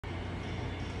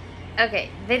Okay,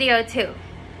 video 2.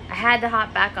 I had to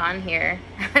hop back on here.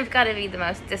 I've got to be the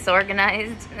most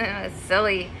disorganized,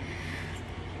 silly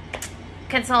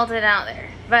consultant out there.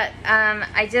 But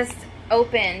I just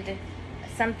opened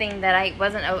something that I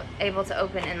wasn't able to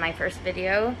open in my first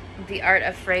video, the art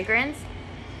of fragrance.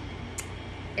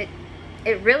 It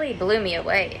really blew me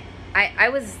away. I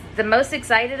was the most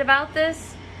excited about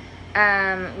this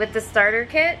with the starter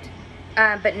kit,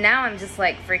 but now I'm just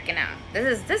like freaking out.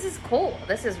 This is cool.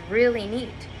 This is really neat.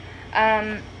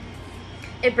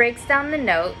 It breaks down the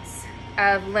notes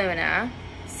of Luna.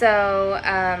 So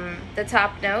the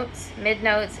top notes, mid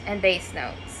notes, and base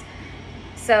notes.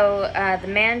 So the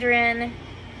mandarin,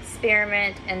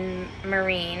 spearmint, and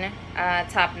marine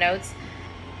top notes.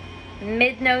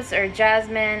 Mid notes are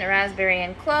jasmine, raspberry,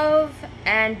 and clove,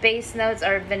 and base notes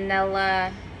are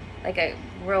vanilla, like a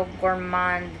real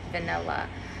gourmand vanilla.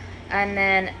 And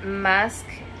then musk,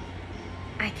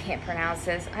 I can't pronounce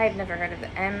this. I've never heard of it.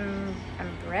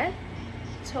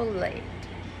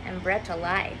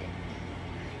 Embretolide,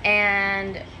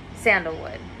 and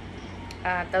sandalwood.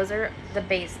 Those are the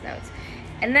base notes.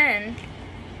 And then,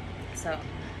 so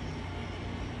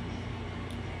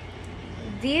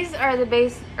these are the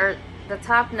base, or the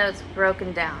top notes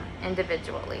broken down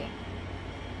individually.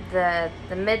 The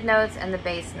mid notes and the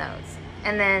base notes.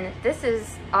 And then this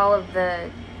is all of the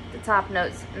top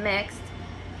notes mixed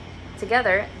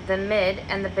together, the mid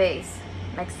and the base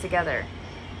mixed together.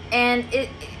 And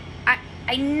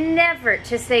I never,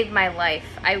 to save my life,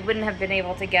 I wouldn't have been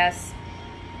able to guess,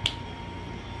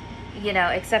 you know,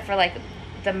 except for like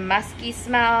the musky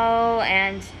smell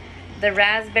and the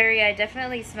raspberry. I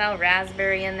definitely smell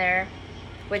raspberry in there,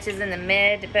 which is in the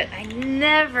mid, but I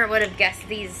never would have guessed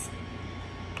these.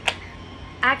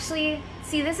 Actually,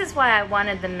 see, this is why I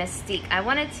wanted the mystique. I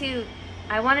wanted to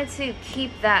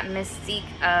keep that mystique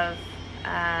of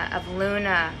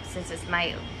Luna, since it's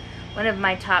one of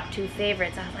my top 2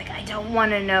 favorites. I was like, I don't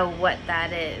want to know what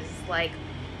that is, like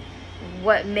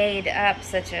what made up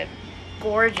such a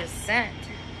gorgeous scent.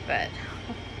 But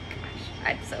oh gosh,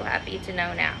 I'm so happy to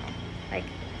know now. Like,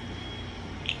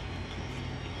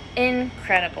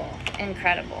 incredible,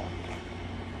 incredible.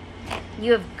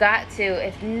 You have got to,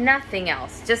 if nothing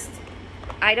else, just,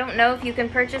 I don't know if you can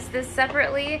purchase this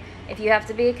separately, if you have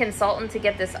to be a consultant to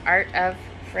get this art of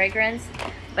fragrance,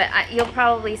 but you'll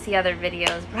probably see other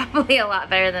videos, probably a lot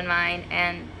better than mine,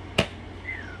 and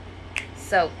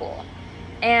so cool.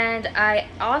 And I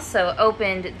also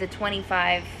opened the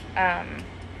 25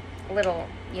 little,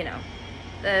 you know,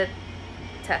 the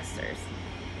testers.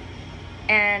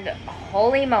 And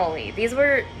holy moly, these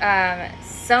were,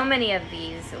 so many of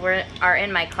these are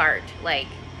in my cart, like,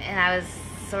 and I was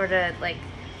sort of like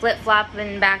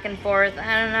flip-flopping back and forth.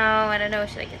 I don't know,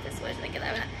 should I get this one, should I get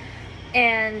that one?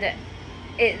 And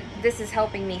this is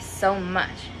helping me so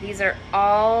much. These are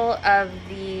all of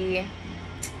the,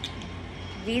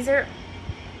 they're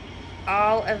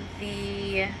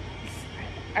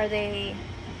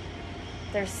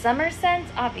summer scents,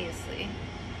 obviously.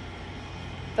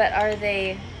 But are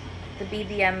they the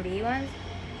BBMB ones?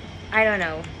 I don't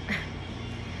know.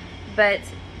 But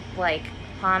like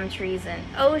palm trees and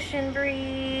ocean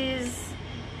breeze,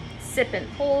 sipping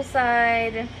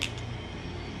poolside,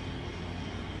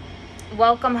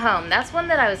 welcome home. That's one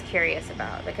that I was curious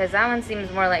about, because that one seems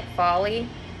more like fall-y.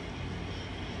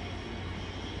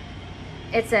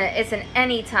 It's an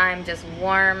anytime, just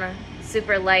warm,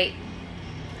 super light,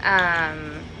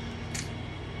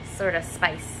 sort of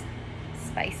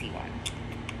spicy one.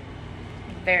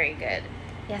 Very good.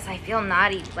 Yes, I feel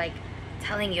naughty like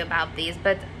telling you about these,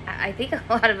 but I think a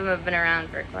lot of them have been around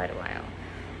for quite a while.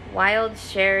 Wild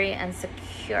Cherry and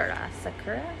Sakura.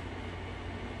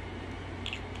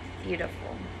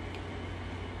 Beautiful.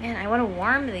 Man, I want to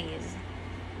warm these.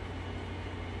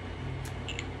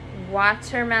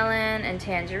 Watermelon and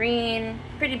tangerine.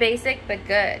 Pretty basic, but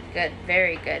good. Good.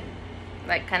 Very good.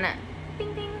 Like, kind of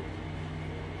bing bing.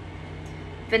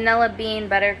 Vanilla bean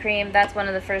buttercream. That's one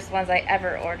of the first ones I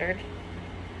ever ordered.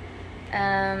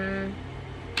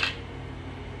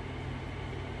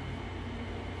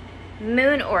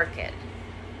 Moon Orchid.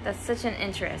 That's such an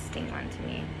interesting one to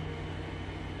me.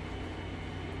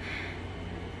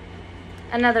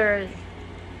 Another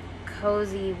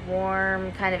cozy,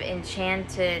 warm, kind of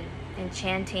enchanting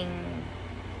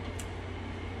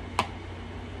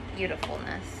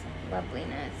beautifulness,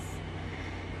 loveliness.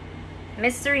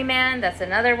 Mystery Man, that's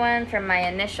another one from my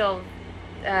initial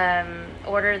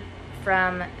order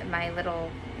from my little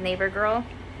neighbor girl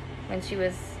when she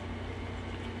was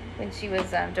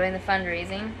doing the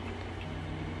fundraising.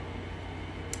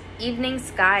 Evening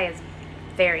Sky is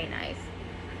very nice.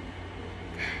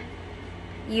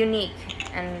 unique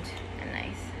and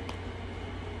nice.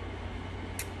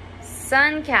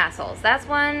 Sun Castles. That's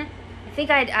one. I think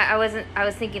I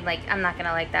was thinking like I'm not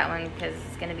gonna like that one because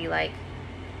it's gonna be like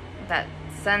that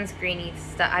sunscreeny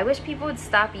stuff. I wish people would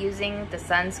stop using the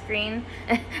sunscreen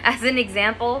as an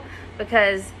example,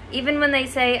 because even when they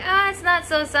say, it's not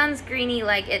so sunscreeny,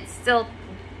 like it still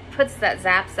puts that,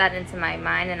 zaps that into my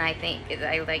mind, and I think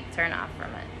I like turn off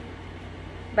from it.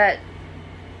 But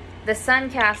the Sun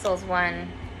Castles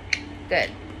one, good.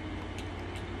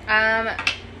 I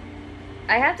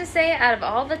have to say, out of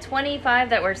all the 25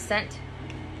 that were sent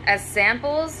as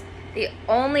samples, the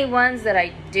only ones that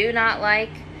I do not like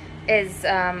is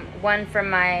one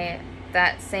from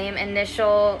that same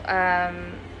initial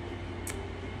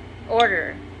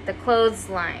order, the clothes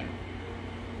line.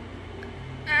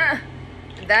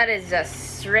 That is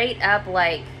just straight up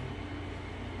like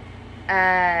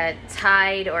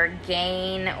Tide or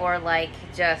Gain, or like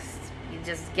you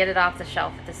just get it off the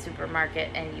shelf at the supermarket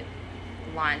and you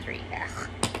laundry. Ugh.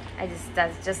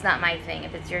 That's just not my thing.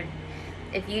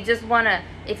 If you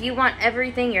want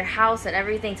everything, your house and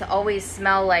everything to always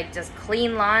smell like just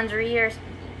clean laundry, or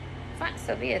fine,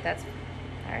 so be it. That's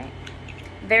all right.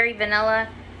 Very vanilla.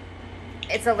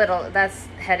 It's a little, that's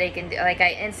headache, and like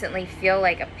I instantly feel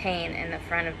like a pain in the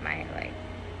front of my like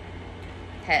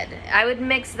head. I would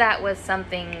mix that with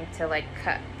something to like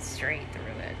cut straight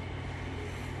through it.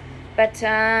 But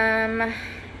yeah.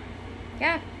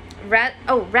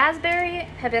 Raspberry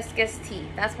hibiscus tea.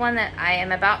 That's one that I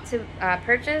am about to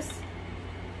purchase.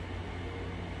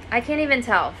 I can't even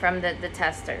tell from the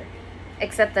tester,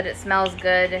 except that it smells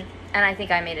good, and I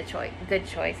think I made a good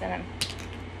choice, and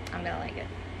I'm gonna like it.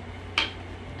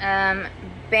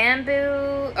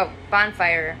 Bamboo. Oh,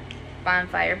 Bonfire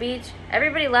Beach.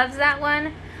 Everybody loves that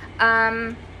one.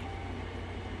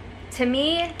 To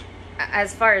me,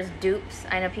 as far as dupes,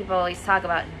 I know people always talk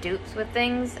about dupes with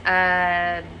things.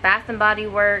 Bath and Body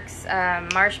Works,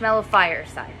 Marshmallow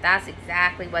Fireside. That's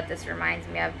exactly what this reminds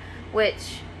me of.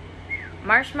 Which,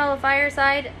 Marshmallow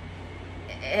Fireside,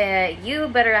 you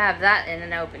better have that in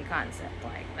an open concept.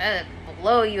 Like, it'll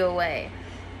blow you away.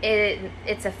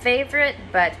 It's a favorite,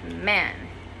 but man,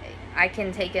 I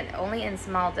can take it only in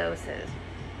small doses.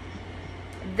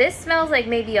 This smells like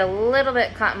maybe a little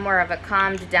bit more of a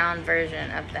calmed down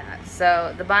version of that.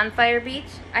 So the Bonfire Beach,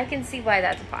 I can see why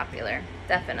that's popular,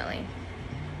 definitely.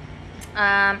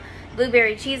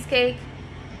 Blueberry cheesecake.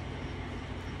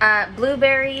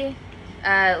 Blueberry,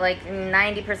 like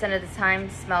 90% of the time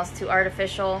smells too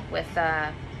artificial with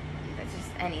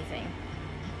just anything.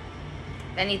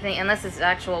 Anything, unless it's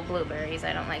actual blueberries.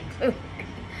 I don't like blueberries.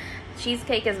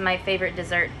 Cheesecake is my favorite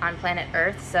dessert on planet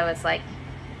Earth, so it's like,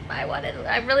 I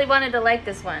really wanted to like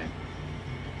this one.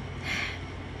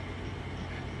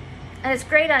 And it's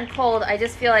great on cold. I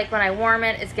just feel like when I warm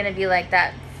it, it's going to be like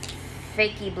that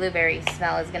fakey blueberry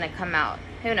smell is going to come out.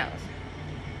 Who knows?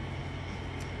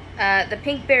 The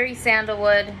Pinkberry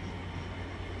Sandalwood.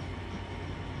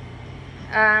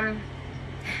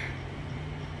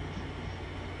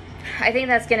 I think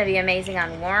that's going to be amazing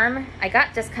on warm. I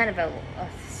got just kind of a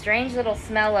strange little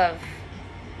smell of,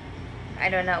 I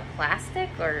don't know, plastic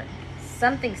or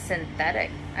something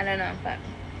synthetic. I don't know, but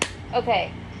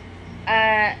okay.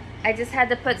 I just had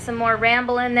to put some more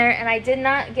Ramble in there, and I did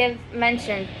not give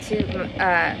mention to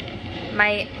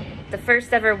the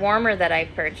first ever warmer that I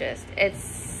purchased.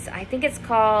 I think it's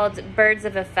called Birds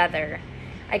of a Feather.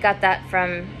 I got that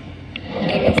from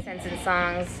Amy Scents and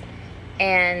Songs,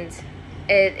 and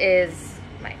it is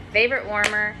my favorite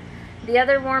warmer. The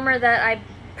other warmer that I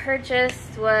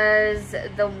purchased was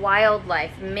the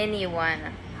Wildlife mini one.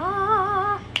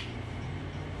 Ah,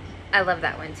 I love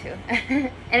that one too.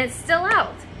 And it's still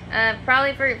out,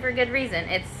 probably for good reason.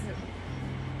 It's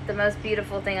the most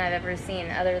beautiful thing I've ever seen,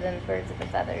 other than Birds of a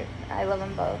Feather. I love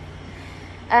them both.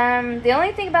 The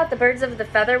only thing about the Birds of the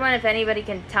Feather one, if anybody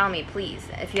can tell me, please,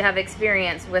 if you have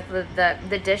experience with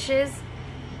the dishes,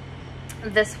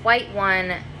 this white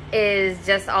one is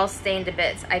just all stained to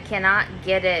bits. I cannot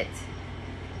get it.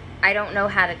 I don't know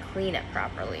how to clean it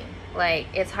properly. Like,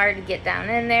 it's hard to get down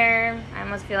in there. I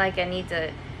almost feel like I need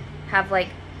to have like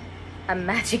a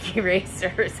magic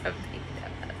eraser or something.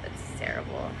 That's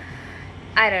terrible.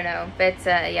 I don't know, but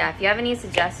yeah, if you have any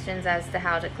suggestions as to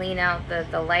how to clean out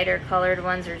the lighter colored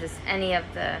ones, or just any of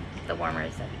the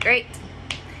warmers, that'd be great.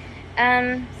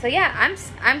 So yeah,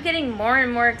 I'm getting more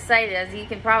and more excited, as you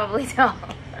can probably tell,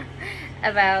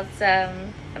 about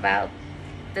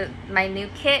my new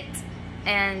kit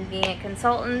and being a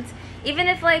consultant. Even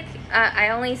if like I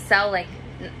only sell like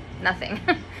nothing,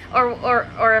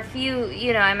 or a few,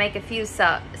 you know, I make a few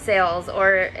sales,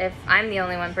 or if I'm the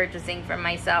only one purchasing from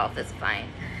myself, that's fine.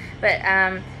 But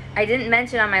I didn't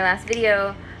mention on my last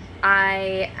video,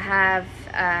 I have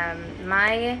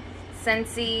my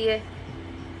Scentsy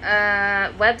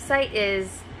website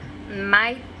is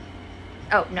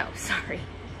oh no, sorry,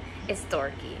 it's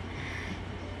dorky.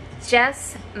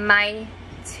 Just my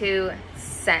 2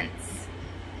 cents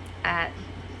at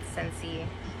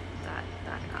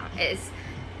Scentsy.com. It's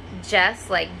Jess,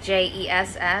 like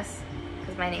Jess,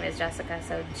 because my name is Jessica,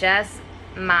 so just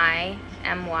my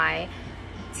MyTWOSCENTS.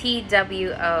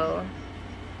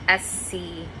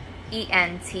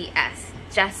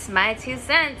 Just my 2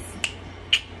 cents.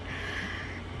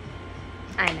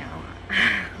 I know.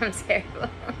 I'm terrible.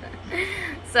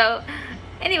 So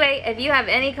anyway, if you have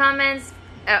any comments,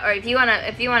 or if you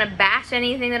wanna bash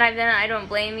anything that I've done, I don't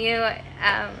blame you.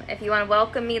 If you wanna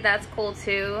welcome me, that's cool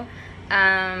too.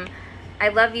 I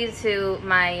love you to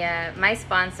my my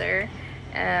sponsor,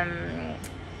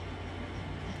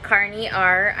 Carney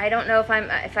R. I don't know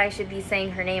if I should be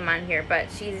saying her name on here, but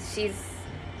she's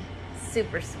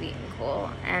super sweet and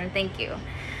cool, and thank you.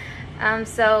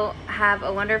 So have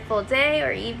a wonderful day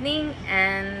or evening,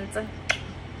 and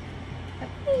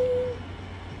bye.